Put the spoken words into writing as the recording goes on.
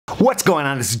What's going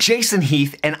on? This is Jason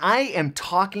Heath, and I am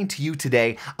talking to you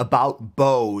today about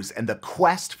bows and the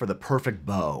quest for the perfect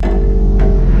bow.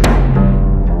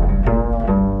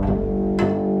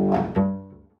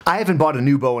 I haven't bought a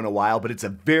new bow in a while, but it's a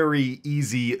very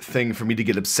easy thing for me to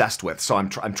get obsessed with, so I'm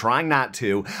trying not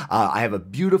to. I have a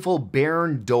beautiful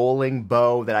Baron Doling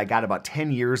bow that I got about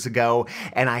 10 years ago,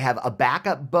 and I have a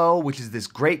backup bow, which is this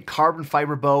great carbon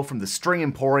fiber bow from the String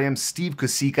Emporium, Steve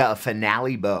Kucika, a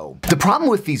Finale bow. The problem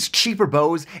with these cheaper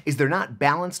bows is they're not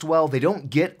balanced well, they don't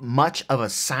get much of a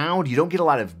sound, you don't get a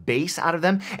lot of bass out of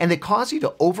them, and they cause you to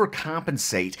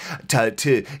overcompensate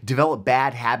to develop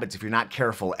bad habits if you're not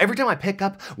careful. Every time I pick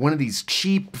up one of these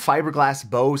cheap fiberglass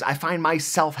bows, I find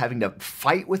myself having to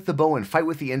fight with the bow and fight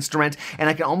with the instrument, and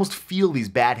I can almost feel these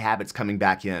bad habits coming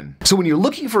back in. So when you're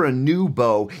looking for a new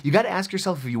bow, you gotta ask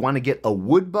yourself if you wanna get a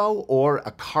wood bow or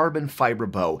a carbon fiber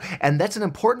bow. And that's an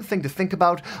important thing to think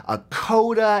about.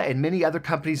 Coda and many other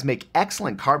companies make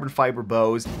excellent carbon fiber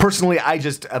bows. Personally, I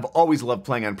just have always loved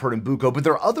playing on Pernambuco, but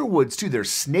there are other woods too. There's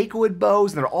snakewood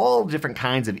bows, and there are all different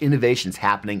kinds of innovations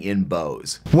happening in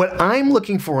bows. What I'm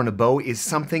looking for in a bow is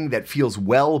something that feels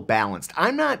well balanced.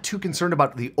 I'm not too concerned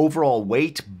about the overall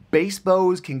weight. Bass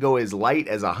bows can go as light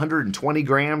as 120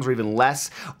 grams or even less,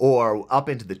 or up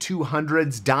into the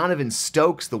 200s. Donovan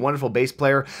Stokes, the wonderful bass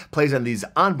player, plays on these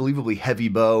unbelievably heavy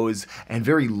bows and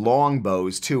very long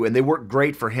bows too, and they work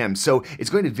great for him. So it's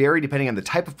going to vary depending on the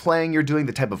type of playing you're doing,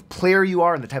 the type of player you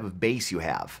are, and the type of bass you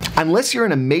have. Unless you're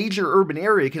in a major urban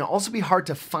area, it can also be hard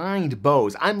to find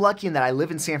bows. I'm lucky in that I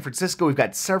live in San Francisco. We've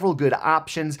got several good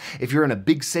options. If you're in a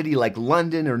big city like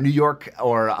London or New York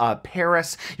or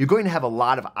Paris, you're going to have a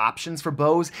lot of options for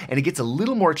bows, and it gets a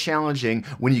little more challenging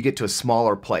when you get to a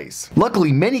smaller place.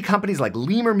 Luckily, many companies like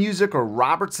Lemur Music or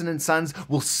Robertson & Sons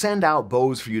will send out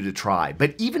bows for you to try.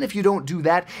 But even if you don't do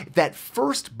that, that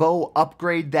first bow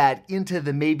upgrade that into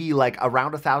the maybe like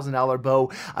around $1,000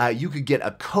 bow, you could get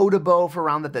a Coda bow for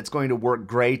around that's going to work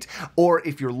great. Or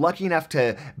if you're lucky enough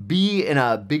to be in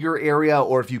a bigger area,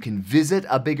 or if you can visit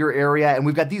a bigger area, and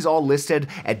we've got these all listed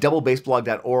at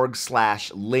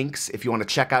doublebassblog.org/links if you want to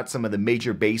check out some of the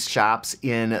major bass shops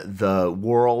in the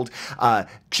world.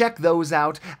 Check those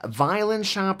out. Violin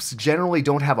shops generally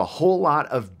don't have a whole lot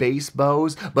of bass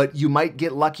bows, but you might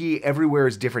get lucky. Everywhere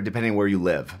is different depending where you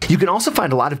live. You can also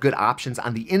find a lot of good options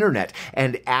on the internet,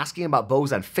 and asking about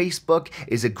bows on Facebook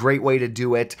is a great way to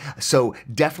do it, so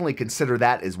definitely consider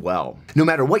that as well. No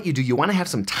matter what you do, you want to have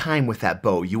some time with that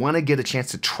bow. You want to get a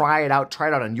chance to try it out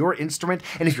on your instrument,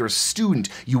 and if you're a student,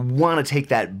 you want to take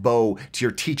that bow to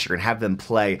your teacher and have them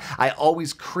play. I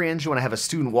always cringe when I have a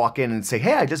student walk in and say,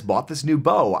 "Hey, I just bought this new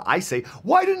bow." I say,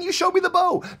 "Why didn't you show me the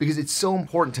bow?" Because it's so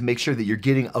important to make sure that you're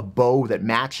getting a bow that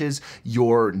matches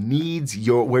your needs,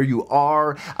 where you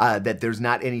are, that there's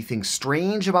not anything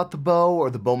strange about the bow, or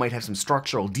the bow might have some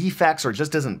structural defects, or it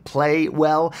just doesn't play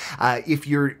well. If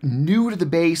you're new to the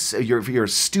bass, if you're a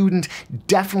student,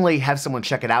 definitely have someone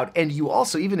check it out. And you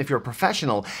also, even if you're a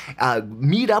professional,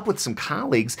 meet up with some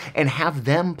colleagues and have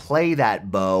them play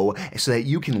that bow so that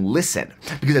you can listen.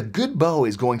 Because a good bow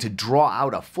is going to draw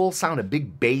out a full sound, a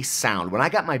big bass sound. When I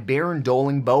got my Baron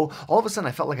Doling bow, all of a sudden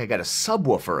I felt like I got a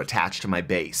subwoofer attached to my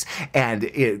bass, and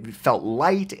it felt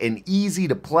light and easy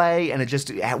to play, and it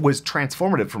was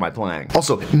transformative for my playing.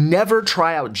 Also, never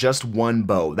try out just one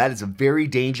bow. That is a very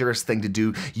dangerous thing to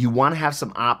do. You want to have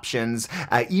some options.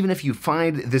 Even if you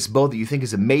find this bow that you think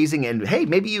is amazing, and hey,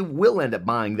 maybe you will end up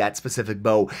buying that specific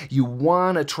bow, you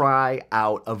want to try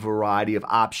out a variety of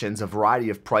options, a variety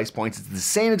of price points. It's the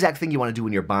same exact thing you want to do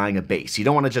when you're buying a bass. You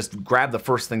don't want to just grab the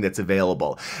first thing that's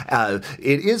available.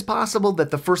 It is possible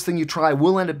that the first thing you try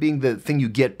will end up being the thing you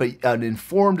get, but an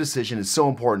informed decision is so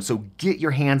important, so get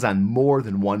your hands on more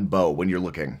than one bow when you're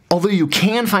looking. Although you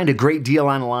can find a great deal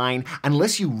online,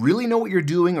 unless you really know what you're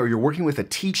doing or you're working with a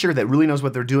teacher that really knows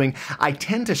what they're doing, I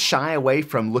tend to shy away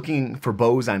from looking for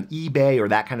bows on eBay or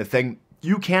that kind of thing.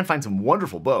 You can find some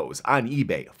wonderful bows on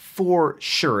eBay for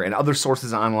sure, and other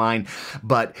sources online,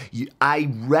 but I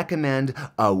recommend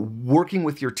working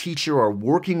with your teacher or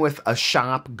working with a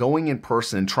shop, going in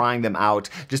person and trying them out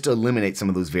just to eliminate some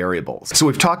of those variables. So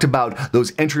we've talked about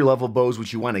those entry-level bows,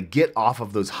 which you want to get off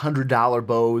of those $100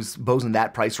 bows in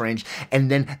that price range, and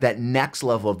then that next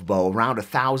level of bow, around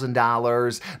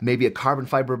 $1,000, maybe a carbon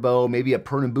fiber bow, maybe a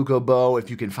Pernambuco bow if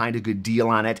you can find a good deal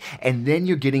on it, and then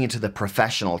you're getting into the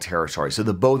professional territory. So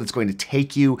the bow that's going to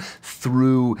take you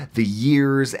through the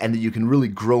years and that you can really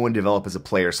grow and develop as a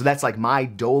player. So that's like my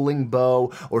Doling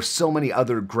bow or so many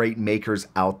other great makers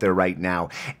out there right now.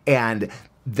 And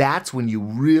that's when you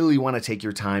really want to take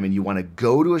your time and you want to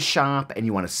go to a shop and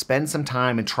you want to spend some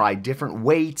time and try different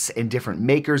weights and different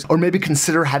makers, or maybe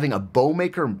consider having a bow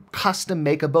maker custom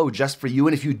make a bow just for you.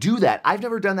 And if you do that, I've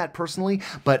never done that personally,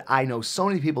 but I know so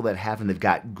many people that have, and they've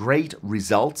got great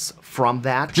results from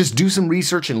that. Just do some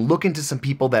research and look into some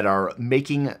people that are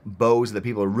making bows that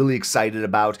people are really excited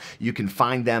about. You can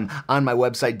find them on my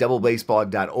website,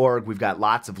 doublebassblog.org. We've got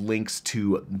lots of links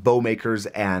to bow makers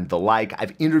and the like.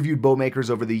 I've interviewed bow makers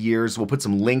over the years. We'll put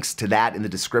some links to that in the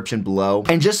description below.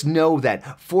 And just know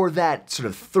that for that sort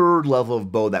of third level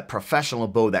of bow, that professional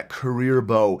bow, that career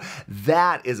bow,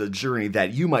 that is a journey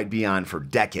that you might be on for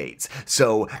decades.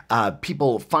 So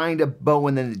people find a bow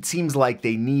and then it seems like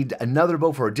they need another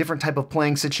bow for a different type of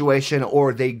playing situation,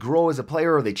 or they grow as a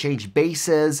player, or they change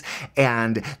basses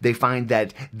and they find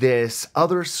that this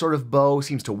other sort of bow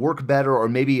seems to work better, or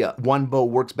maybe one bow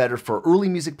works better for early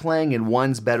music playing and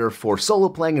one's better for solo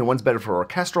playing and one's better for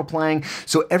orchestral playing.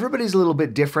 So everybody's a little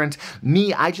bit different.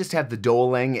 Me, I just have the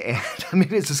Doling, and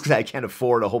maybe it's just because I can't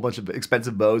afford a whole bunch of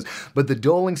expensive bows, but the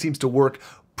Doling seems to work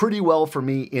pretty well for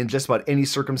me in just about any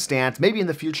circumstance. Maybe in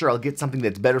the future I'll get something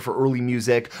that's better for early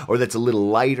music, or that's a little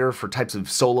lighter for types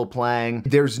of solo playing.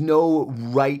 There's no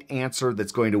right answer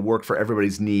that's going to work for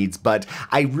everybody's needs, but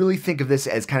I really think of this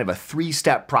as kind of a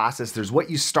three-step process. There's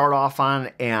what you start off on,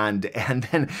 and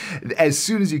then as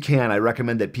soon as you can, I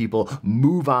recommend that people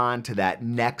move on to that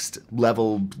next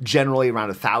level, generally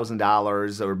around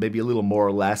 $1,000 or maybe a little more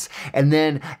or less. And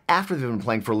then after they've been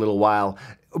playing for a little while,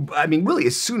 I mean, really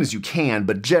as soon as you can,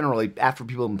 but generally after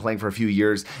people have been playing for a few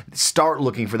years, start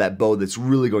looking for that bow that's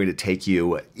really going to take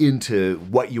you into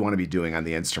what you want to be doing on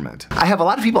the instrument. I have a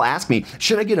lot of people ask me,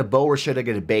 should I get a bow or should I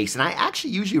get a bass? And I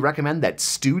actually usually recommend that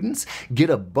students get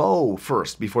a bow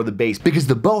first before the bass, because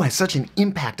the bow has such an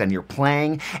impact on your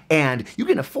playing, and you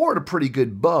can afford a pretty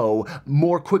good bow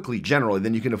more quickly generally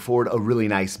than you can afford a really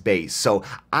nice bass. So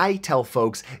I tell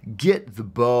folks, get the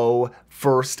bow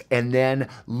first and then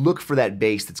look for that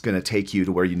bass that's going to take you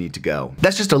to where you need to go.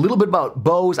 That's just a little bit about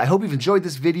bows. I hope you've enjoyed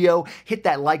this video. Hit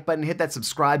that like button, hit that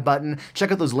subscribe button.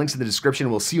 Check out those links in the description.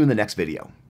 We'll see you in the next video.